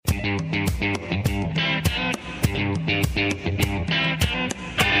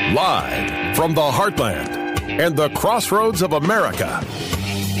Live from the heartland and the crossroads of America,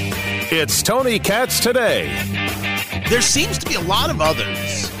 it's Tony Katz Today. There seems to be a lot of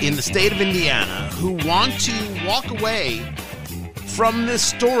others in the state of Indiana who want to walk away from this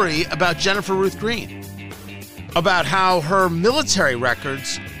story about Jennifer Ruth Green, about how her military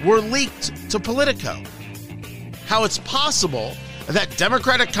records were leaked to Politico, how it's possible that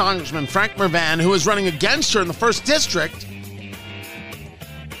Democratic Congressman Frank Mrvan, who is running against her in the 1st District,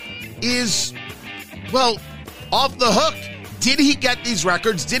 is, well, off the hook. Did he get these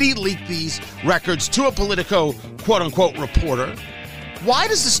records? Did he leak these records to a Politico quote-unquote reporter? Why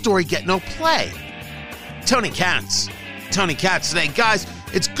does the story get no play? Tony Katz Today. Guys,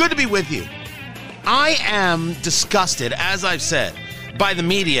 it's good to be with you. I am disgusted, as I've said, by the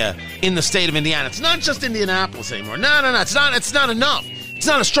media in the state of Indiana. It's not just Indianapolis anymore. No. It's not enough. It's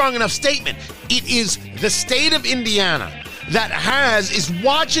not a strong enough statement. It is the state of Indiana that is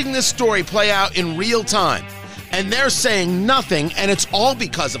watching this story play out in real time. And they're saying nothing, and it's all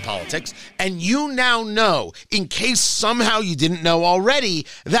because of politics. And you now know, in case somehow you didn't know already,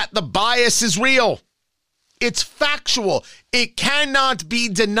 that the bias is real. It's factual. It cannot be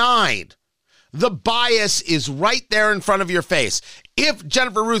denied. The bias is right there in front of your face. If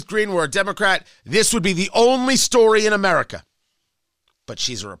Jennifer Ruth Green were a Democrat, this would be the only story in America. But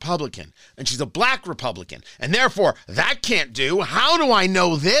she's a Republican, and she's a black Republican, and therefore that can't do. How do I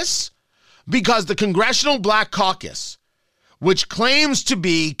know this? Because the Congressional Black Caucus, which claims to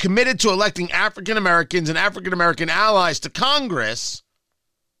be committed to electing African Americans and African American allies to Congress,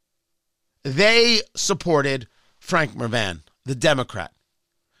 they supported Frank Mrvan, the Democrat,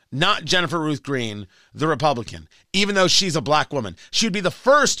 not Jennifer Ruth Green, the Republican, even though she's a black woman. She would be the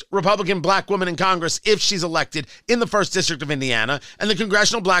first Republican black woman in Congress if she's elected in the 1st District of Indiana. And the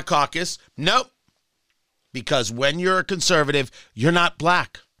Congressional Black Caucus, nope. Because when you're a conservative, you're not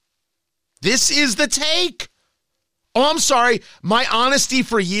black. This is the take. Oh, I'm sorry. My honesty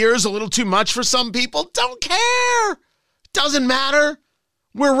for years, a little too much for some people. Don't care. Doesn't matter.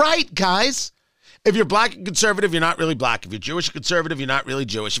 We're right, guys. If you're black and conservative, you're not really black. If you're Jewish and conservative, you're not really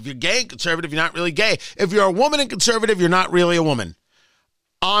Jewish. If you're gay and conservative, you're not really gay. If you're a woman and conservative, you're not really a woman.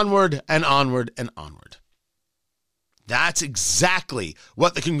 Onward and onward and onward. That's exactly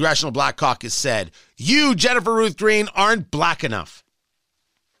what the Congressional Black Caucus said. You, Jennifer Ruth Green, aren't black enough.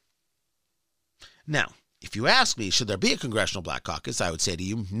 Now, if you ask me, should there be a Congressional Black Caucus, I would say to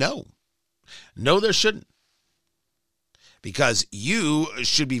you, no. No, there shouldn't. Because you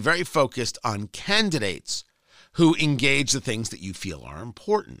should be very focused on candidates who engage the things that you feel are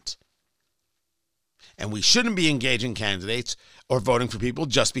important. And we shouldn't be engaging candidates or voting for people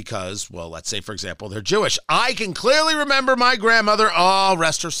just because, well, let's say, for example, they're Jewish. I can clearly remember my grandmother, oh,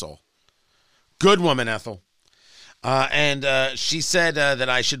 rest her soul. Good woman, Ethel. And she said that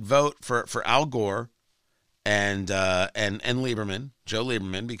I should vote for Al Gore and Lieberman, Joe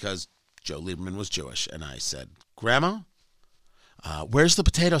Lieberman, because Joe Lieberman was Jewish. And I said, Grandma, where's the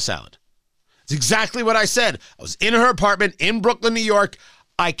potato salad? It's exactly what I said. I was in her apartment in Brooklyn, New York.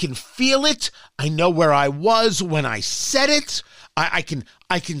 I can feel it. I know where I was when I said it. I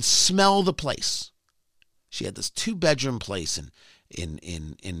can smell the place. She had this 2-bedroom place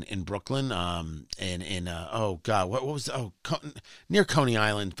in Brooklyn, oh God, what was near Coney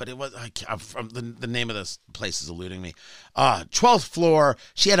Island, but it was the name of this place is eluding me. 12th floor.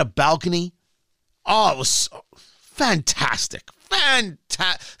 She had a balcony. Oh, it was fantastic.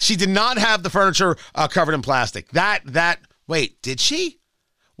 She did not have the furniture covered in plastic. Wait, did she?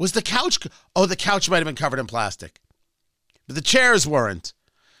 Was the couch? Oh, the couch might have been covered in plastic, but the chairs weren't.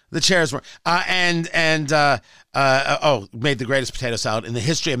 Made the greatest potato salad in the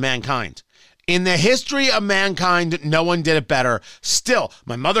history of mankind. In the history of mankind, no one did it better. Still,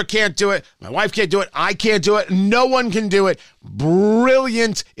 my mother can't do it. My wife can't do it. I can't do it. No one can do it.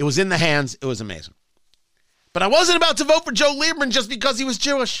 Brilliant. It was in the hands. It was amazing. But I wasn't about to vote for Joe Lieberman just because he was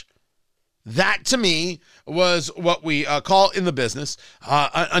Jewish. That, to me, was what we call in the business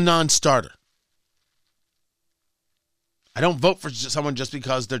a non-starter. I don't vote for someone just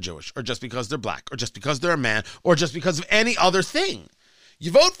because they're Jewish or just because they're black or just because they're a man or just because of any other thing.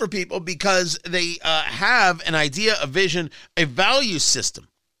 You vote for people because they have an idea, a vision, a value system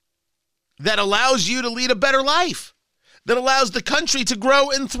that allows you to lead a better life, that allows the country to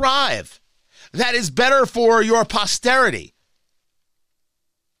grow and thrive, that is better for your posterity,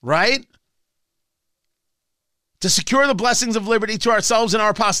 right? To secure the blessings of liberty to ourselves and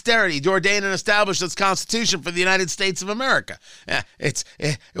our posterity, to ordain and establish this Constitution for the United States of America. It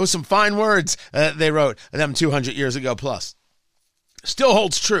was some fine words they wrote them 200 years ago plus. Still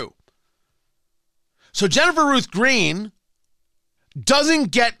holds true. So Jennifer Ruth Green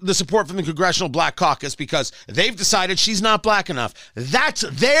doesn't get the support from the Congressional Black Caucus because they've decided she's not black enough. That's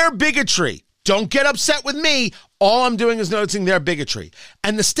their bigotry. Don't get upset with me. All I'm doing is noticing their bigotry.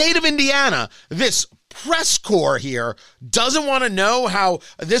 And the state of Indiana, this press corps here, doesn't want to know how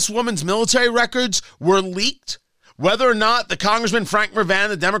this woman's military records were leaked, whether or not the Congressman Frank Mrvan,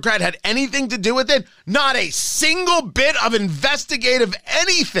 the Democrat, had anything to do with it. Not a single bit of investigative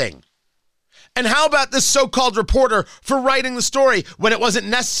anything. And how about this so-called reporter for writing the story when it wasn't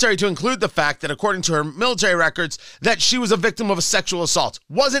necessary to include the fact that, according to her military records, that she was a victim of a sexual assault?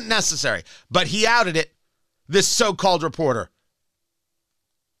 Wasn't necessary, but he outed it, this so-called reporter.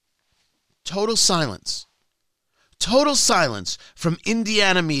 Total silence. Total silence from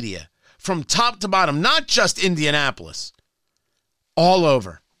Indiana media, from top to bottom, not just Indianapolis, all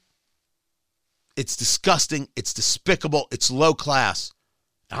over. It's disgusting, it's despicable, it's low class.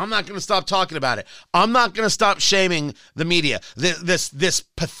 I'm not going to stop talking about it. I'm not going to stop shaming the media. This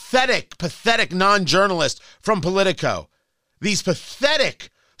pathetic non-journalist from Politico. These pathetic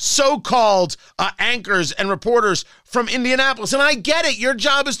so-called anchors and reporters from Indianapolis. And I get it. Your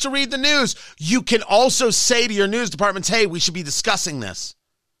job is to read the news. You can also say to your news departments, hey, we should be discussing this.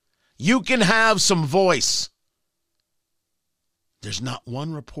 You can have some voice. There's not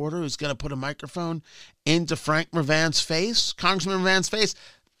one reporter who's going to put a microphone into Frank Mrvan's face, Congressman Mrvan's face.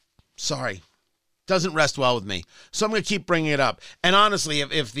 Sorry, doesn't rest well with me. So I'm going to keep bringing it up. And honestly,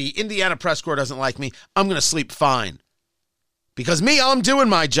 if the Indiana press corps doesn't like me, I'm going to sleep fine. Because me, I'm doing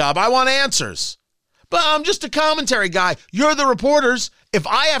my job. I want answers. But I'm just a commentary guy. You're the reporters. If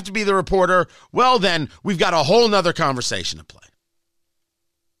I have to be the reporter, well, then we've got a whole nother conversation to play.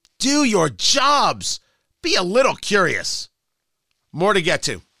 Do your jobs. Be a little curious. More to get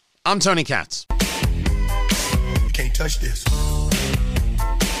to. I'm Tony Katz. You can't touch this.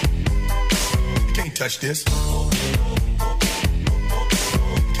 You can't touch this. You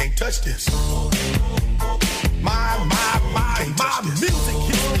can't touch this. My music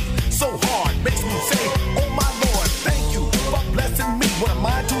hits me so hard, makes me say, oh my Lord, thank you for blessing me. What am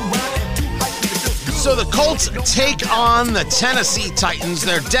I to run and to hype me? It feels good. So the Colts take on the Tennessee Titans.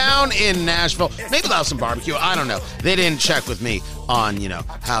 They're down in Nashville. Maybe they'll have some barbecue. I don't know. They didn't check with me on,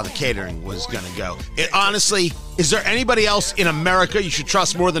 how the catering was going to go. Honestly, is there anybody else in America you should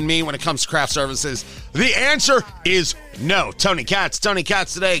trust more than me when it comes to craft services? The answer is no. Tony Katz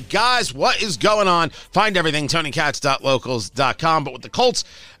today. Guys, what is going on? Find everything, TonyKatz.locals.com. But with the Colts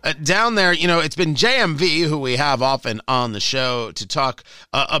down there, it's been JMV, who we have often on the show to talk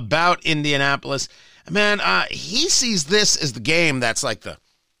about Indianapolis. Man, he sees this as the game that's like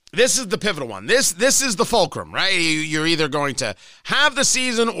this is the pivotal one. This is the fulcrum, right? You're either going to have the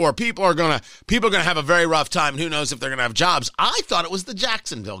season or people are going to have a very rough time. Who knows if they're going to have jobs? I thought it was the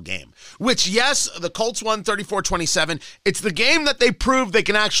Jacksonville game, which, yes, the Colts won 34-27. It's the game that they proved they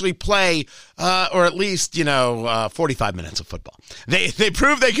can actually play, or at least, 45 minutes of football. They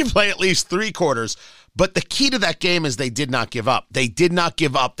proved they can play at least 3 quarters. But the key to that game is they did not give up. They did not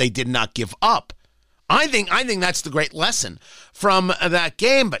give up. They did not give up. I think that's the great lesson from that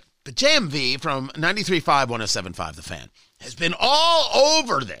game. But JMV from 93.5, 107.5, The Fan, has been all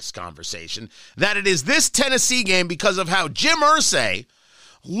over this conversation that it is this Tennessee game because of how Jim Irsay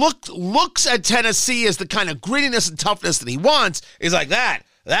looks at Tennessee as the kind of grittiness and toughness that he wants. Is like that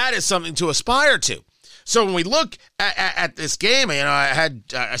is something to aspire to. So when we look at this game, I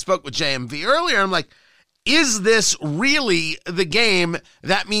spoke with JMV earlier. I'm like, is this really the game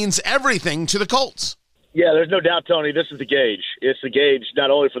that means everything to the Colts? Yeah, there's no doubt, Tony. This is the gauge. It's the gauge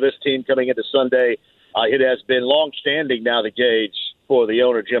not only for this team coming into Sunday. It has been long-standing now, the gauge for the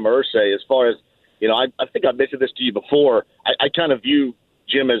owner, Jim Irsay. As far as, I think I mentioned this to you before. I kind of view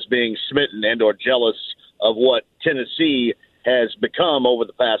Jim as being smitten and or jealous of what Tennessee has become over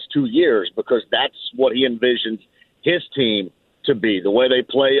the past 2 years, because that's what he envisions his team to be. The way they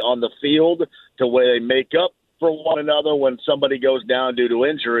play on the field, the way they make up for one another when somebody goes down due to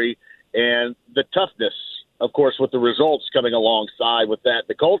injury, and the toughness, of course, with the results coming alongside with that.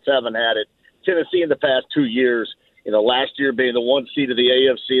 The Colts haven't had it. Tennessee in the past 2 years, last year being the 1 seed of the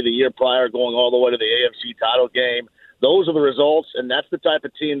AFC, the year prior going all the way to the AFC title game. Those are the results, and that's the type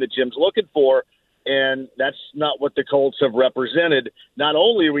of team that Jim's looking for, and that's not what the Colts have represented. Not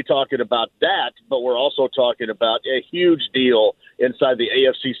only are we talking about that, but we're also talking about a huge deal inside the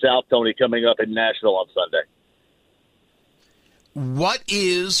AFC South, Tony, coming up in Nashville on Sunday. What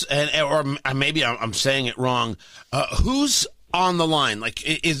is, or maybe I'm saying it wrong, who's on the line? Like,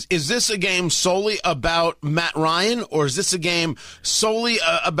 is this a game solely about Matt Ryan, or is this a game solely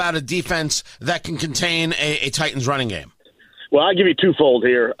about a defense that can contain a Titans running game? Well, I'll give you twofold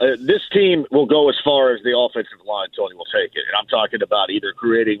here. This team will go as far as the offensive line, Tony, will take it. And I'm talking about either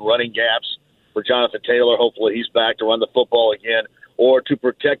creating running gaps for Jonathan Taylor, hopefully he's back to run the football again, or to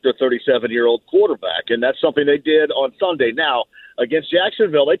protect their 37-year-old quarterback. And that's something they did on Sunday. Now, against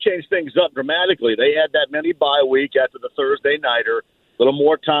Jacksonville, they changed things up dramatically. They had that mini bye week after the Thursday nighter, a little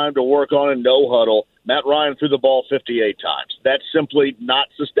more time to work on a no huddle. Matt Ryan threw the ball 58 times. That's simply not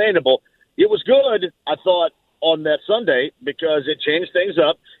sustainable. It was good, I thought, on that Sunday because it changed things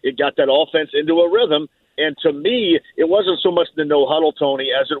up. It got that offense into a rhythm. And to me, it wasn't so much the no huddle, Tony,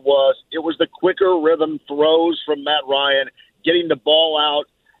 as it was the quicker rhythm throws from Matt Ryan, getting the ball out.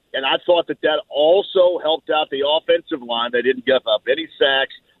 And I thought that also helped out the offensive line. They didn't give up any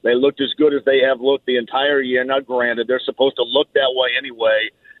sacks. They looked as good as they have looked the entire year. Now, granted, they're supposed to look that way anyway,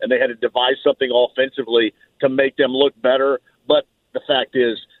 and they had to devise something offensively to make them look better. But the fact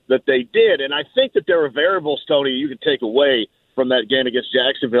is that they did. And I think that there are variables, Tony, you can take away from that game against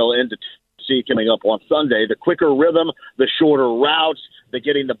Jacksonville into Tennessee coming up on Sunday. The quicker rhythm, the shorter routes, the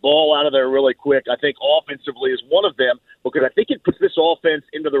getting the ball out of there really quick, I think offensively is one of them because I think it puts this offense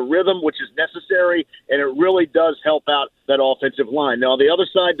into the rhythm, which is necessary, and it really does help out that offensive line. Now, on the other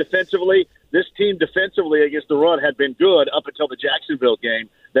side, defensively, this team defensively against the run had been good up until the Jacksonville game.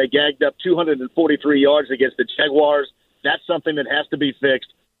 They gagged up 243 yards against the Jaguars. That's something that has to be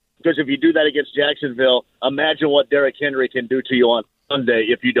fixed. Because if you do that against Jacksonville, imagine what Derrick Henry can do to you on Sunday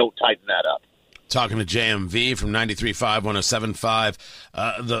if you don't tighten that up. Talking to JMV from 93.5,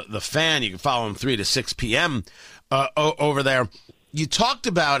 107.5. The Fan, you can follow him 3 to 6 p.m. Over there. You talked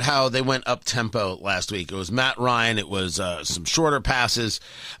about how they went up-tempo last week. It was Matt Ryan. It was some shorter passes.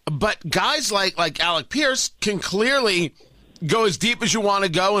 But guys like Alec Pierce can clearly go as deep as you want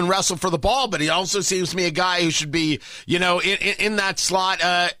to go and wrestle for the ball, but he also seems to me a guy who should be, in that slot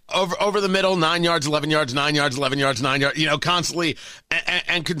over the middle, 9 yards, 11 yards, 9 yards, 11 yards, 9 yards, constantly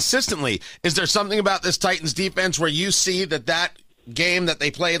and consistently. Is there something about this Titans defense where you see that game that they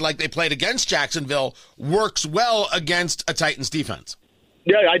played like they played against Jacksonville works well against a Titans defense?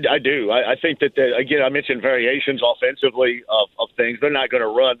 Yeah, I do. I think that, again, I mentioned variations offensively of things. They're not going to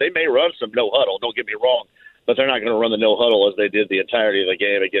run. They may run some no huddle, don't get me wrong, but they're not going to run the no huddle as they did the entirety of the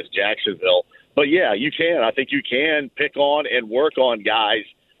game against Jacksonville. But, yeah, you can. I think you can pick on and work on guys,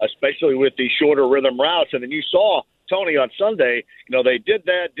 especially with these shorter rhythm routes. And then you saw, Tony, on Sunday, they did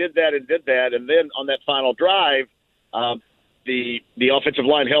that. And then on that final drive, the offensive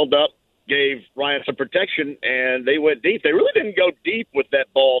line held up, gave Ryan some protection, and they went deep. They really didn't go deep with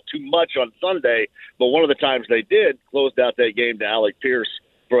that ball too much on Sunday, but one of the times they did closed out that game to Alec Pierce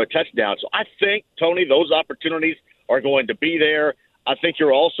for a touchdown. So I think, Tony, those opportunities are going to be there. I think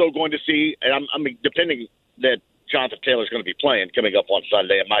you're also going to see, and I'm depending that Jonathan Taylor's going to be playing coming up on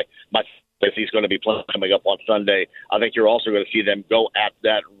Sunday, and my if he's going to be playing coming up on Sunday, I think you're also going to see them go at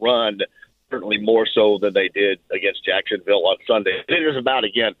that run certainly more so than they did against Jacksonville on Sunday. It is about,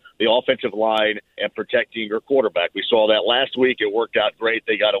 again, the offensive line and protecting your quarterback. We saw that last week. It worked out great.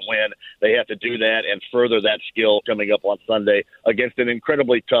 They got a win. They have to do that and further that skill coming up on Sunday against an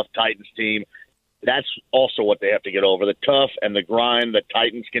incredibly tough Titans team. That's also what they have to get over, the tough and the grind that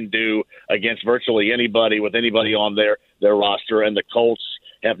Titans can do against virtually anybody with anybody on their roster, and the Colts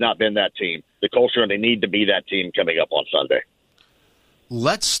have not been that team. The Colts certainly need to be that team coming up on Sunday.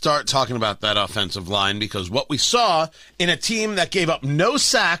 Let's start talking about that offensive line, because what we saw in a team that gave up no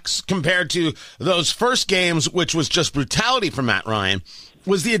sacks compared to those first games, which was just brutality for Matt Ryan,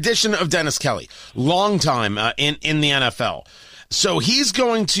 was the addition of Dennis Kelly, long time in the NFL. So he's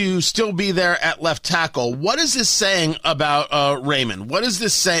going to still be there at left tackle. What is this saying about Raymond? What is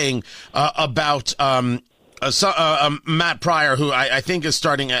this saying about Matt Pryor, who I think is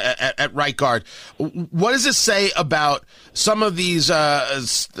starting at right guard? What does this say about some of these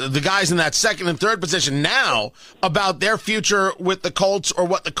the guys in that second and third position now about their future with the Colts, or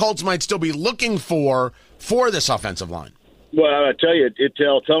what the Colts might still be looking for this offensive line? Well, I tell you,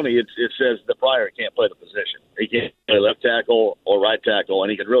 Tony, it says that Pryor can't play the position. He can't play left tackle or right tackle,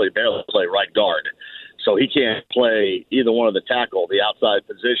 and he can really barely play right guard. So he can't play either one of the outside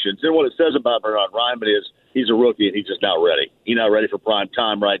positions. And what it says about Bernhard Raimann is he's a rookie and he's just not ready. He's not ready for prime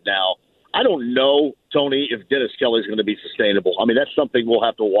time right now. I don't know, Tony, if Dennis Kelly's going to be sustainable. I mean, that's something we'll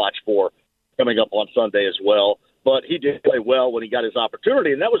have to watch for coming up on Sunday as well. But he did play well when he got his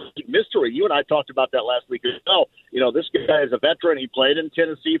opportunity, and that was a mystery. You and I talked about that last week as well. This guy is a veteran. He played in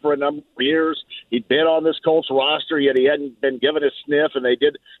Tennessee for a number of years. He'd been on this Colts roster, yet he hadn't been given a sniff, and they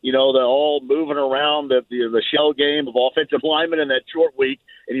did, the all moving around the shell game of offensive linemen in that short week,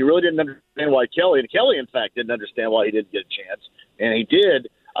 and he really didn't understand why Kelly, in fact, didn't understand why he didn't get a chance, and he did.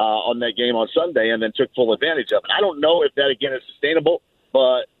 on that game on Sunday and then took full advantage of it. I don't know if that, again, is sustainable,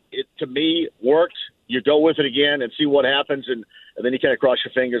 but it, to me, worked. You go with it again and see what happens, and then you kind of cross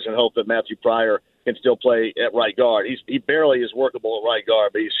your fingers and hope that Matthew Pryor can still play at right guard. He barely is workable at right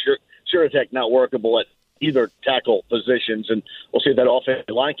guard, but he's sure as heck not workable at either tackle positions, and we'll see if that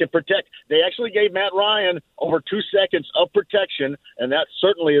offensive line can protect. They actually gave Matt Ryan over 2 seconds of protection, and that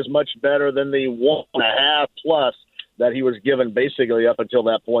certainly is much better than the 1.5 plus that he was given basically up until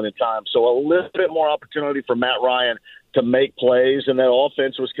that point in time. So a little bit more opportunity for Matt Ryan to make plays, and that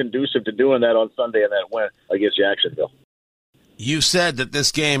offense was conducive to doing that on Sunday in that win against Jacksonville. You said that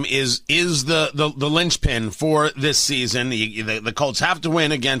this game is the linchpin for this season. The Colts have to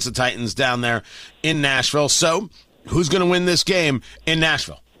win against the Titans down there in Nashville. So who's going to win this game in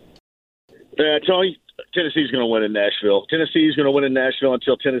Nashville? Tony, Tennessee's going to win in Nashville. Tennessee's going to win in Nashville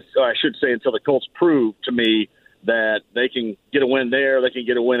until until the Colts prove to me that they can get a win there. They can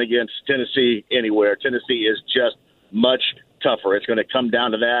get a win against Tennessee anywhere. Tennessee is just much tougher. It's going to come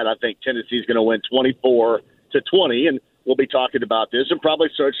down to that. I think Tennessee's going to win 24-20, and we'll be talking about this and probably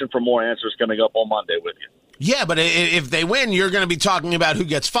searching for more answers coming up on Monday with you. Yeah, but if they win, you're going to be talking about who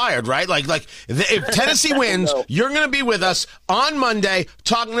gets fired, right? Like if Tennessee wins, you're going to be with us on Monday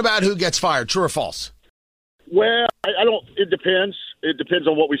talking about who gets fired. True or false? Well, I don't. It depends. It depends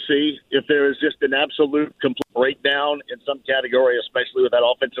on what we see. If there is just an absolute complete breakdown in some category, especially with that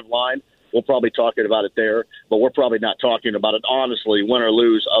offensive line, we'll probably be talking about it there. But we're probably not talking about it, honestly, win or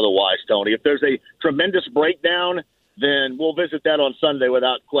lose otherwise, Tony. If there's a tremendous breakdown, then we'll visit that on Sunday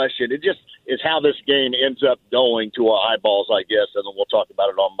without question. It just is how this game ends up going to our eyeballs, I guess, and then we'll talk about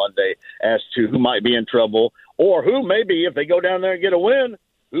it on Monday as to who might be in trouble or who maybe, if they go down there and get a win,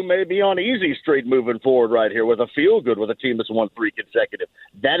 who may be on easy street moving forward right here with a feel-good with a team that's won 3 consecutive.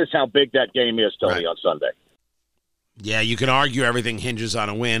 That is how big that game is, Tony, right, on Sunday. Yeah, you can argue everything hinges on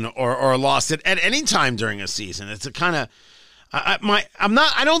a win or a loss at any time during a season. It's a kind of I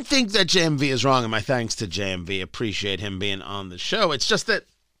don't think that JMV is wrong, and my thanks to JMV. Appreciate him being on the show. It's just that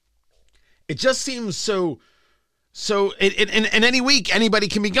it just seems so in any week anybody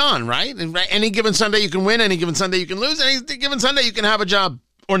can be gone, right? And any given Sunday you can win, any given Sunday you can lose, any given Sunday you can have a job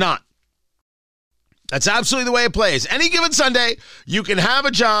or not. That's absolutely the way it plays. Any given Sunday you can have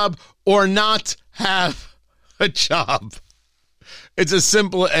a job or not have a job. It's as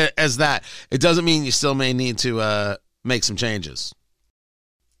simple as that. It doesn't mean you still may need to make some changes.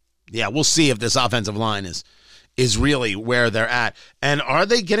 Yeah, we'll see if this offensive line is really where they're at. And are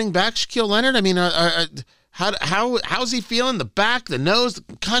they getting back Shaquille Leonard? I mean, how's he feeling? The back, the nose, the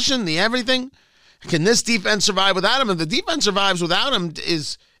concussion, the everything? Can this defense survive without him? If the defense survives without him,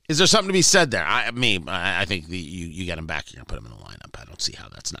 is there something to be said there? I think you get him back, you're going to put him in the lineup. I don't see how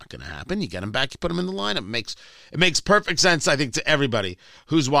that's not going to happen. You get him back, you put him in the lineup. It makes perfect sense, I think, to everybody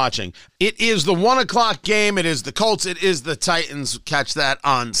who's watching. It is the 1 o'clock game. It is the Colts. It is the Titans. Catch that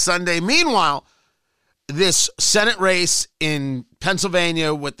on Sunday. Meanwhile, this Senate race in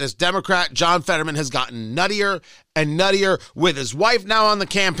Pennsylvania with this Democrat, John Fetterman, has gotten nuttier and nuttier with his wife now on the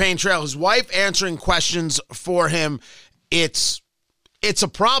campaign trail, his wife answering questions for him. It's a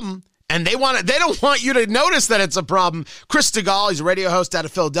problem, and they don't want you to notice that it's a problem. Chris Stigall, he's a radio host out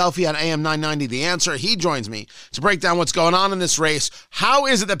of Philadelphia on AM 990 The Answer. He joins me to break down what's going on in this race. How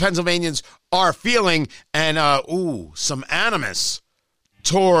is it that Pennsylvanians are feeling? And, some animus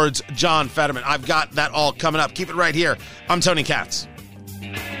towards John Fetterman. I've got that all coming up. Keep it right here. I'm Tony Katz.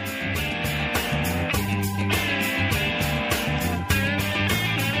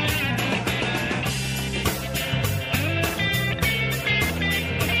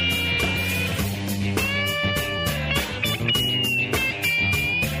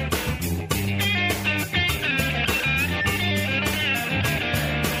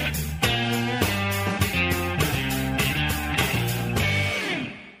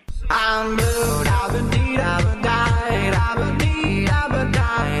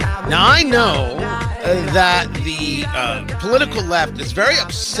 Now, I know that the political left is very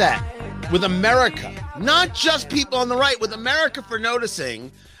upset with America, not just people on the right, with America for noticing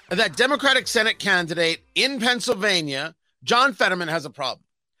that Democratic Senate candidate in Pennsylvania, John Fetterman, has a problem.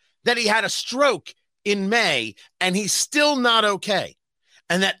 That he had a stroke in May and he's still not okay.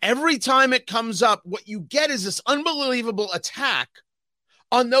 And that every time it comes up, what you get is this unbelievable attack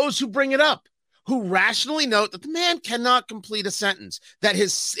on those who bring it up, who rationally note that the man cannot complete a sentence, that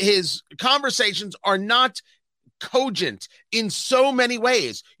his conversations are not cogent in so many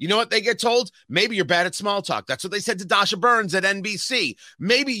ways. You know what they get told? Maybe you're bad at small talk. That's what they said to Dasha Burns at NBC.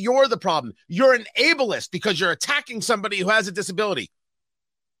 Maybe you're the problem. You're an ableist because you're attacking somebody who has a disability.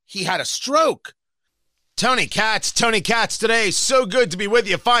 He had a stroke. Tony Katz today. So good to be with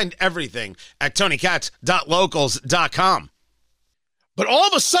you. Find everything at tonykatz.locals.com. But all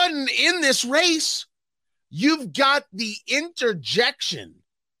of a sudden in this race, you've got the interjection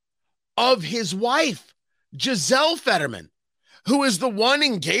of his wife, Giselle Fetterman, who is the one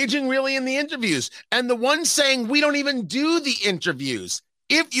engaging really in the interviews and the one saying we don't even do the interviews.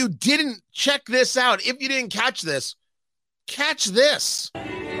 If you didn't check this out, if you didn't catch this, catch this.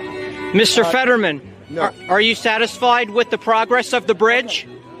 Mr. Fetterman, no. Are you satisfied with the progress of the bridge?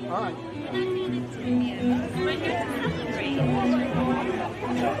 All right.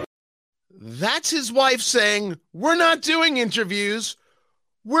 That's his wife saying, we're not doing interviews.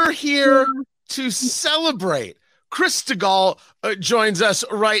 We're here to celebrate. Chris Stigall joins us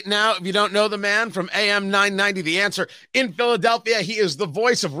right now. If you don't know the man from AM 990, The Answer in Philadelphia, he is the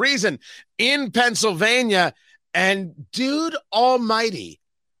voice of reason in Pennsylvania. And dude almighty,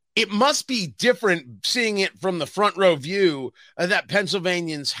 it must be different seeing it from the front row view that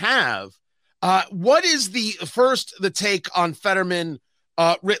Pennsylvanians have. What is the take on Fetterman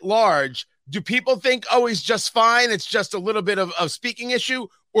writ large? Do people think, oh, he's just fine, it's just a little bit of speaking issue,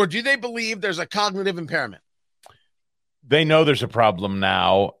 or do they believe there's a cognitive impairment? They know there's a problem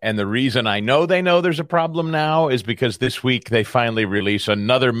now, and the reason I know they know there's a problem now is because this week they finally release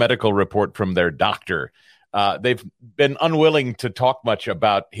another medical report from their doctor. They've been unwilling to talk much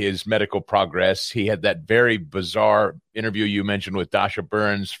about his medical progress. He had that very bizarre interview you mentioned with Dasha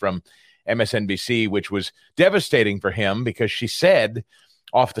Burns from MSNBC, which was devastating for him because she said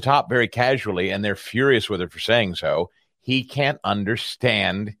off the top very casually, and they're furious with her for saying so, he can't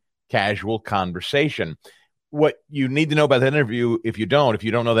understand casual conversation. What you need to know about that interview, if you don't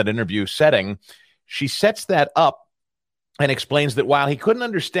know that interview setting, she sets that up and explains that while he couldn't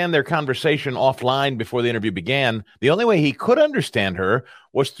understand their conversation offline before the interview began, the only way he could understand her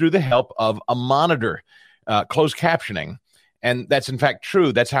was through the help of a monitor, closed captioning. And that's in fact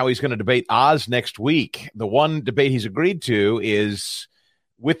true. That's how he's going to debate Oz next week. The one debate he's agreed to is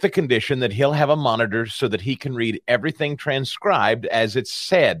with the condition that he'll have a monitor so that he can read everything transcribed as it's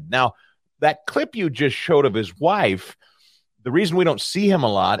said. Now, that clip you just showed of his wife, the reason we don't see him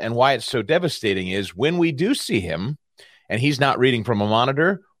a lot and why it's so devastating is when we do see him and he's not reading from a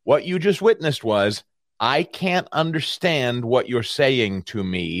monitor, what you just witnessed was, I can't understand what you're saying to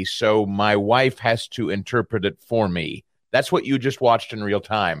me, so my wife has to interpret it for me. That's what you just watched in real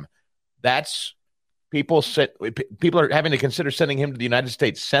time. That's people are having to consider sending him to the United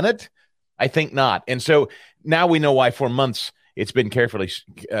States Senate. I think not. And so now we know why for months it's been carefully.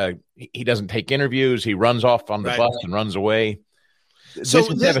 He doesn't take interviews. He runs off on the bus and runs away. So this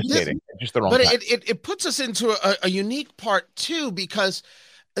is devastating. Just the wrong time. It puts us into a unique part too, because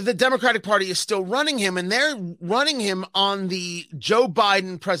the Democratic Party is still running him, and they're running him on the Joe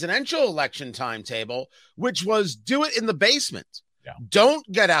Biden presidential election timetable, which was do it in the basement. Yeah. Don't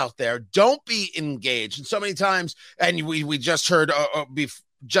get out there. Don't be engaged. And so many times, and we just heard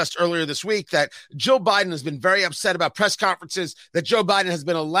just earlier this week that Joe Biden has been very upset about press conferences that Joe Biden has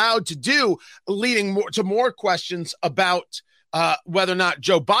been allowed to do, leading to more questions about whether or not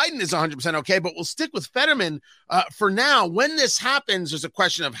Joe Biden is 100% okay. But we'll stick with Fetterman for now. When this happens, there's a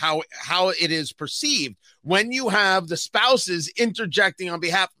question of how it is perceived. When you have the spouses interjecting on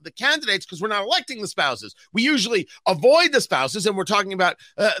behalf of the candidates, because we're not electing the spouses. We usually avoid the spouses, and we're talking about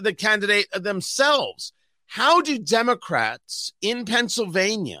the candidate themselves. How do Democrats in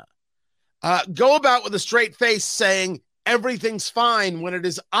Pennsylvania go about with a straight face saying everything's fine when it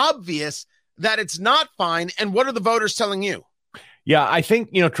is obvious that it's not fine? And what are the voters telling you? Yeah, I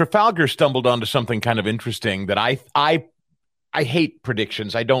think, Trafalgar stumbled onto something kind of interesting that I hate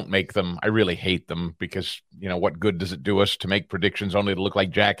predictions. I don't make them. I really hate them because, what good does it do us to make predictions only to look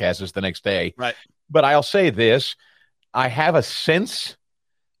like jackasses the next day? Right. But I'll say this. I have a sense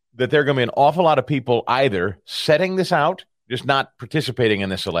that there are going to be an awful lot of people either setting this out, just not participating in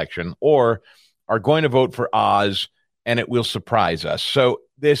this election, or are going to vote for Oz, and it will surprise us. So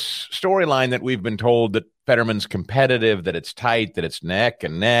this storyline that we've been told that Fetterman's competitive, that it's tight, that it's neck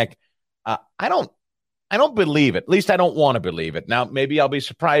and neck, I don't believe it. At least I don't want to believe it. Now, maybe I'll be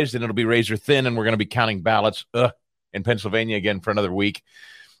surprised and it'll be razor thin and we're going to be counting ballots in Pennsylvania again for another week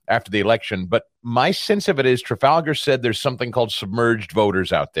after the election. But my sense of it is Trafalgar said there's something called submerged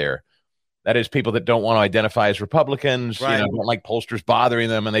voters out there. That is people that don't want to identify as Republicans, right. Don't like pollsters bothering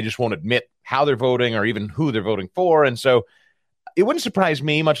them, and they just won't admit how they're voting or even who they're voting for. And so it wouldn't surprise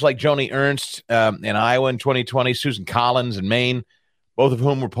me, much like Joni Ernst in Iowa in 2020, Susan Collins in Maine, both of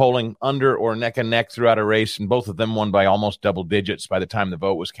whom were polling under or neck and neck throughout a race, and both of them won by almost double digits by the time the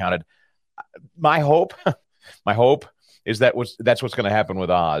vote was counted. My hope is that's what's going to happen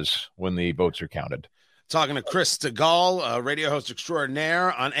with Oz when the votes are counted. Talking to Chris Stigall, radio host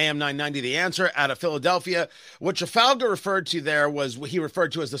extraordinaire on AM 990 The Answer out of Philadelphia. What Trafalgar referred to there was what he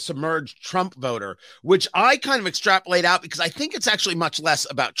referred to as the submerged Trump voter, which I kind of extrapolate out because I think it's actually much less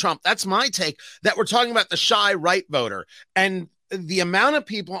about Trump. That's my take, that we're talking about the shy right voter. And the amount of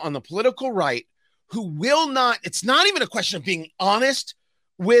people on the political right who will not, it's not even a question of being honest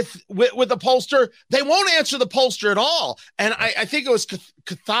with the pollster. They won't answer the pollster at all. And I think it was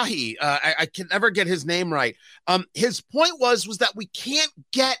Kathahi. I can never get his name right. His point was that we can't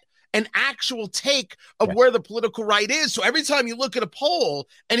get an actual take of where the political right is. So every time you look at a poll,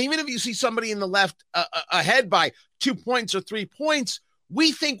 and even if you see somebody in the left ahead by 2 points or 3 points,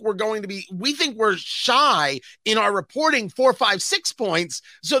 we think we're shy in our reporting 4, 5, 6 points.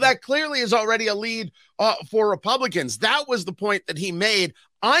 So that clearly is already a lead for Republicans. That was the point that he made.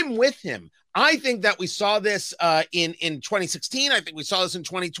 I'm with him. I think that we saw this in 2016. I think we saw this in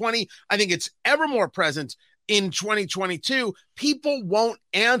 2020. I think it's ever more present in 2022. People won't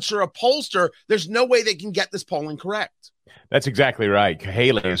answer a pollster. There's no way they can get this polling correct. That's exactly right.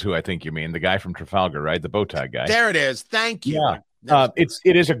 Haley is who I think you mean, the guy from Trafalgar, right? The bow tie guy. There it is. Thank you. Yeah.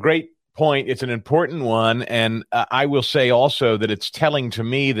 It is a great point. It's an important one. And I will say also that it's telling to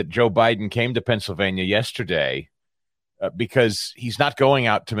me that Joe Biden came to Pennsylvania yesterday because he's not going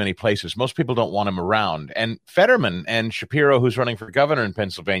out to many places. Most people don't want him around. And Fetterman and Shapiro, who's running for governor in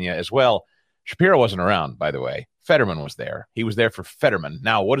Pennsylvania as well. Shapiro wasn't around, by the way. Fetterman was there. He was there for Fetterman.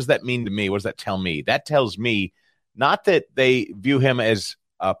 Now, what does that mean to me? What does that tell me? That tells me not that they view him as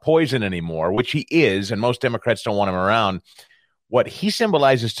poison anymore, which he is, and most Democrats don't want him around. What he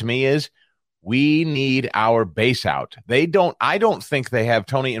symbolizes to me is we need our base out. I don't think they have,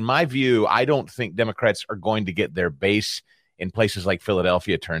 Tony, in my view, I don't think Democrats are going to get their base in places like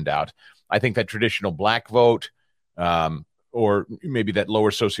Philadelphia turned out. I think that traditional black vote, or maybe that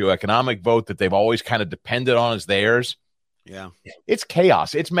lower socioeconomic vote that they've always kind of depended on as theirs. Yeah. It's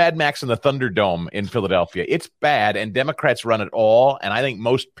chaos. It's Mad Max in the Thunderdome in Philadelphia. It's bad, and Democrats run it all. And I think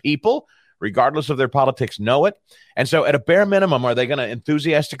most people, regardless of their politics, know it. And so at a bare minimum, are they going to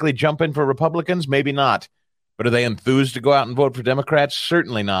enthusiastically jump in for Republicans? Maybe not. But are they enthused to go out and vote for Democrats?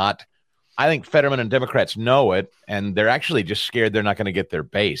 Certainly not. I think Fetterman and Democrats know it, and they're actually just scared they're not going to get their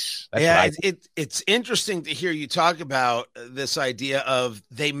base. It's interesting to hear you talk about this idea of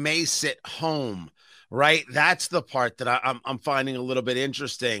they may sit home. Right. That's the part that I'm finding a little bit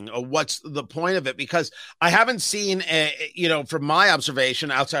interesting. What's the point of it? Because I haven't seen, from my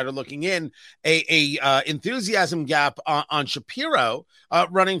observation, outsider looking in, a enthusiasm gap on Shapiro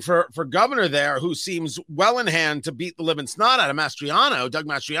running for governor there, who seems well in hand to beat the living snot out of Doug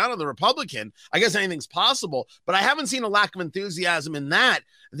Mastriano, the Republican. I guess anything's possible, but I haven't seen a lack of enthusiasm in that.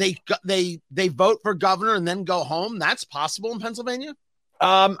 They vote for governor and then go home. That's possible in Pennsylvania.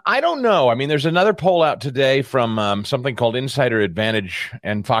 I don't know. I mean, there's another poll out today from something called Insider Advantage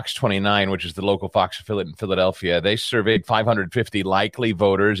and Fox 29, which is the local Fox affiliate in Philadelphia. They surveyed 550 likely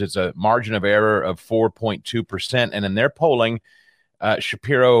voters. It's a margin of error of 4.2%. And in their polling,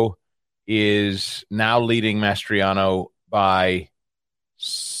 Shapiro is now leading Mastriano by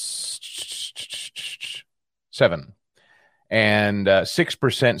 7. And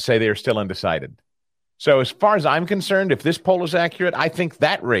 6% say they are still undecided. So as far as I'm concerned, if this poll is accurate, I think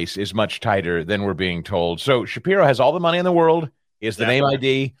that race is much tighter than we're being told. So Shapiro has all the money in the world. He has the name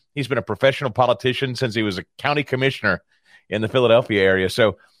ID. He's been a professional politician since he was a county commissioner in the Philadelphia area.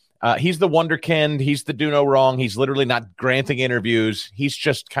 So he's the wonderkind. He's the do no wrong. He's literally not granting interviews. He's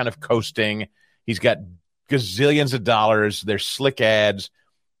just kind of coasting. He's got gazillions of dollars. There's slick ads.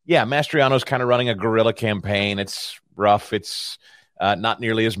 Yeah, Mastriano's kind of running a guerrilla campaign. It's rough. It's not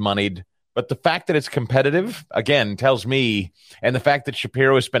nearly as moneyed. But the fact that it's competitive, again, tells me, and the fact that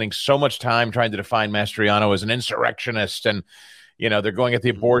Shapiro is spending so much time trying to define Mastriano as an insurrectionist, and, they're going at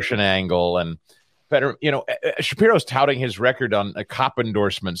the abortion angle, and better, Shapiro's touting his record on cop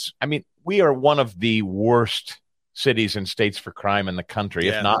endorsements. I mean, we are one of the worst cities and states for crime in the country,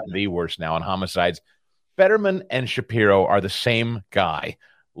 if not the worst now on homicides. Fetterman and Shapiro are the same guy.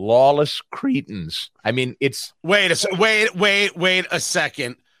 Lawless cretins. I mean, it's... Wait a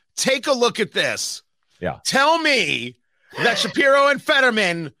second. Take a look at this. Yeah. Tell me that Shapiro and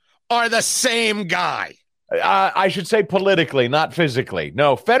Fetterman are the same guy. I should say politically, not physically.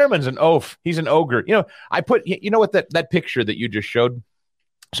 No, Fetterman's an oaf. He's an ogre. I put, what that picture that you just showed?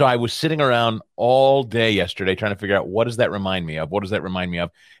 So I was sitting around all day yesterday trying to figure out, what does that remind me of? What does that remind me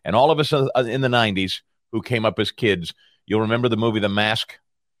of? And all of us in the 90s who came up as kids, you'll remember the movie The Mask,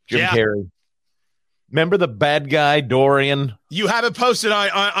 Jim Carrey. Remember the bad guy, Dorian? You have it posted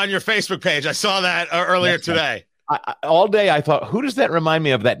on your Facebook page. I saw that earlier today. All day I thought, who does that remind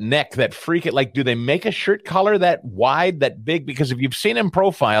me of? That neck, that freak. Like, do they make a shirt collar that wide, that big? Because if you've seen him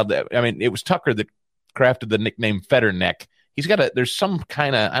profiled, I mean, it was Tucker that crafted the nickname Fetter Neck. He's got there's some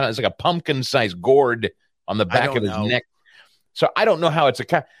kind of, I don't know, it's like a pumpkin-sized gourd on the back of his neck. So I don't know how it's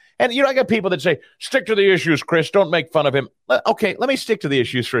and, I got people that say, stick to the issues, Chris. Don't make fun of him. Okay, let me stick to the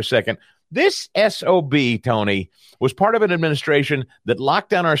issues for a second. This SOB, Tony, was part of an administration that locked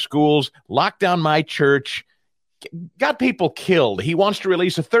down our schools, locked down my church, got people killed. He wants to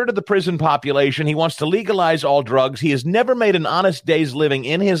release a third of the prison population. He wants to legalize all drugs. He has never made an honest day's living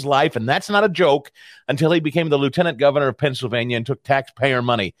in his life, and that's not a joke, until he became the lieutenant governor of Pennsylvania and took taxpayer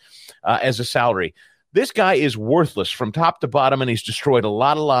money as a salary. This guy is worthless from top to bottom, and he's destroyed a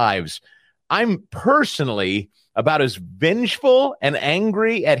lot of lives. I'm personally about as vengeful and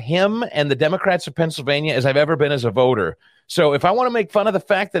angry at him and the Democrats of Pennsylvania as I've ever been as a voter. So if I want to make fun of the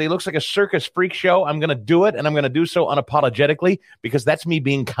fact that he looks like a circus freak show, I'm going to do it, and I'm going to do so unapologetically, because that's me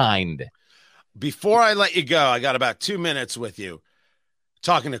being kind. Before I let you go, I got about 2 minutes with you.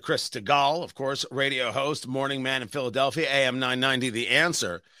 Talking to Chris Stigall, of course, radio host, morning man in Philadelphia, AM 990, The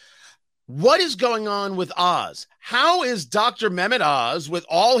Answer. What is going on with Oz? How is Dr. Mehmet Oz, with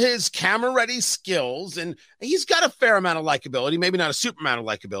all his camera-ready skills, and he's got a fair amount of likability, maybe not a super amount of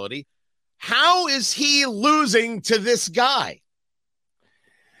likability, how is he losing to this guy?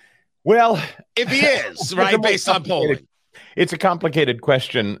 Well, if he is, right, based on polling. It's a complicated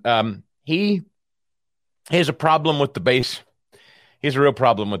question. He has a problem with the base. He has a real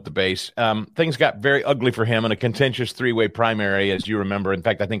problem with the base. Things got very ugly for him in a contentious three-way primary, as you remember. In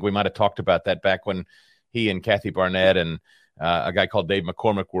fact, I think we might have talked about that back when he and Kathy Barnett and a guy called Dave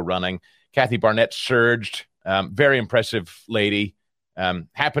McCormick were running. Kathy Barnett surged. Very impressive lady.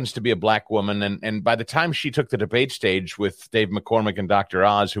 Happens to be a black woman. And by the time she took the debate stage with Dave McCormick and Dr.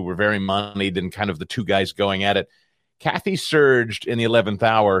 Oz, who were very moneyed and kind of the two guys going at it, Kathy surged in the 11th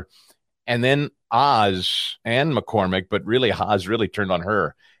hour. And then Oz and McCormick, but really Oz really turned on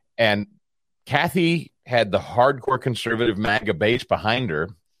her. And Kathy had the hardcore conservative MAGA base behind her.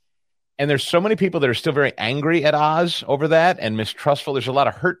 And there's so many people that are still very angry at Oz over that and mistrustful. There's a lot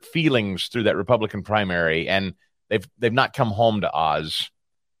of hurt feelings through that Republican primary, and they've not come home to Oz.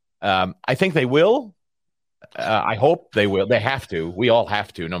 I think they will. I hope they will. They have to. We all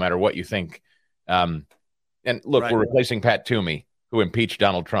have to, no matter what you think. And look, right. We're replacing Pat Toomey, who impeached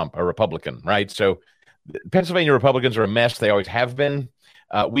Donald Trump, a Republican, right? So Pennsylvania Republicans are a mess. They always have been.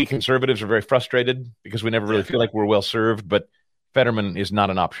 We conservatives are very frustrated because we never really feel like we're well served, but Fetterman is not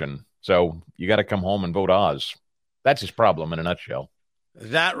an option. So you got to come home and vote Oz. That's his problem in a nutshell.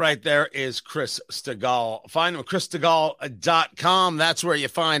 That right there is Chris Stigall. Find him at chrisstigall.com. That's where you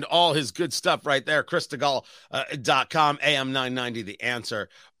find all his good stuff right there. chrisstigall.com, AM 990, The Answer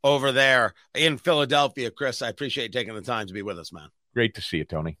over there in Philadelphia. Chris, I appreciate you taking the time to be with us, man. Great to see you,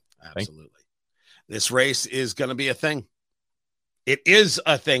 Tony. Absolutely. This race is going to be a thing. It is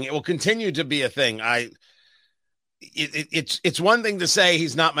a thing. It will continue to be a thing. It's one thing to say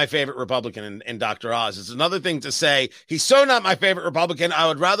he's not my favorite Republican in Dr. Oz. It's another thing to say he's so not my favorite Republican, I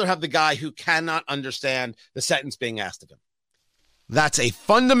would rather have the guy who cannot understand the sentence being asked of him. That's a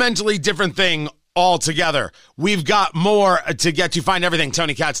fundamentally different thing altogether. We've got more to get to. Find everything,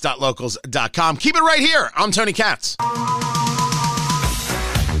 TonyKatz.locals.com. Keep it right here. I'm Tony Katz.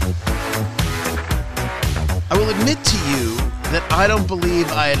 I will admit to you that I don't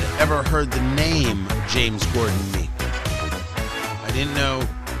believe I had ever heard the name James Gordon Meek. I didn't know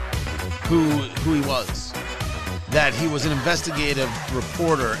who he was. That he was an investigative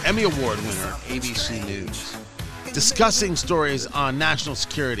reporter, Emmy Award winner, ABC News, discussing stories on national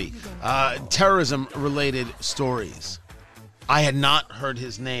security, terrorism-related stories. I had not heard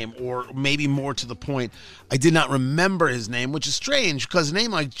his name, or maybe more to the point, I did not remember his name, which is strange because a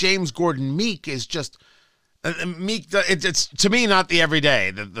name like James Gordon Meek is just... Meek, it's to me not the everyday.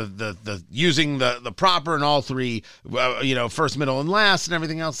 The using the proper and all three, first, middle, and last, and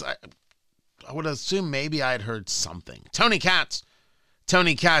everything else. I would assume maybe I had heard something. Tony Katz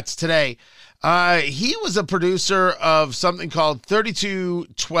today. He was a producer of something called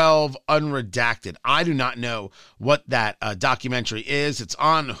 3212 Unredacted. I do not know what that documentary is. It's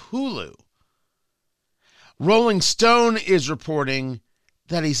on Hulu. Rolling Stone is reporting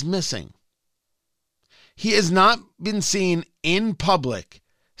that he's missing. He has not been seen in public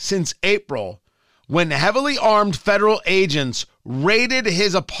since April, when heavily armed federal agents raided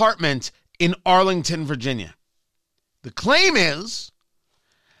his apartment in Arlington, Virginia. The claim is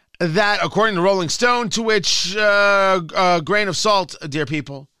that, according to Rolling Stone, to which a grain of salt, dear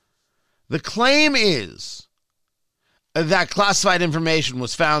people, the claim is that classified information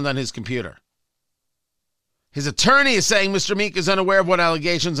was found on his computer. His attorney is saying Mr. Meek is unaware of what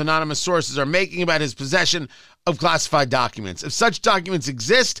allegations anonymous sources are making about his possession of classified documents. If such documents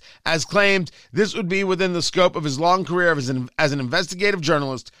exist, as claimed, this would be within the scope of his long career as an investigative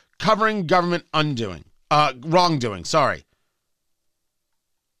journalist covering government wrongdoing. Sorry.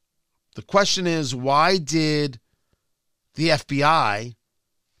 The question is, why did the FBI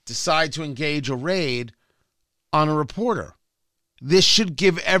decide to engage a raid on a reporter? This should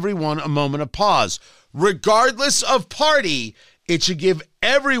give everyone a moment of pause. Regardless of party, it should give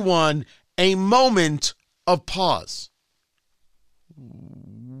everyone a moment of pause.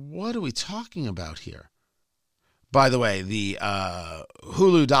 What are we talking about here? By the way, the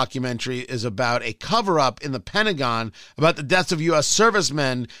Hulu documentary is about a cover-up in the Pentagon about the deaths of U.S.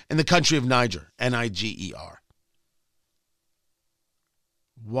 servicemen in the country of Niger, Niger.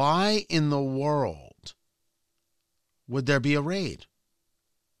 Why in the world would there be a raid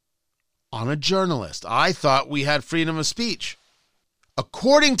on a journalist? I thought we had freedom of speech.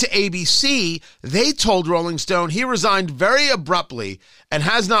 According to ABC, they told Rolling Stone he resigned very abruptly and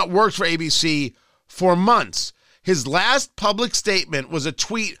has not worked for ABC for months. His last public statement was a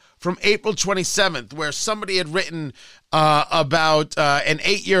tweet from April 27th where somebody had written about an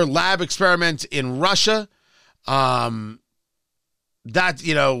 8-year lab experiment in Russia, and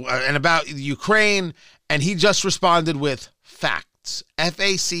about Ukraine, and he just responded with facts,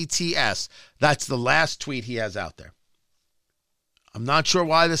 F-A-C-T-S. That's the last tweet he has out there. I'm not sure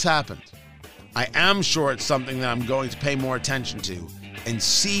why this happened. I am sure it's something that I'm going to pay more attention to and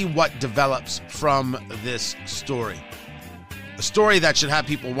see what develops from this story. A story that should have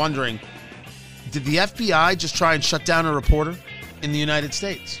people wondering, did the FBI just try and shut down a reporter in the United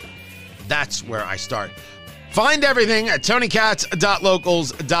States? That's where I start. Find everything at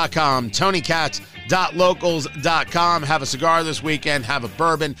TonyKatz.locals.com. TonyKatz.locals.com. Have a cigar this weekend. Have a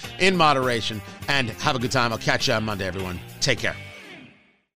bourbon in moderation. And have a good time. I'll catch you on Monday, everyone. Take care.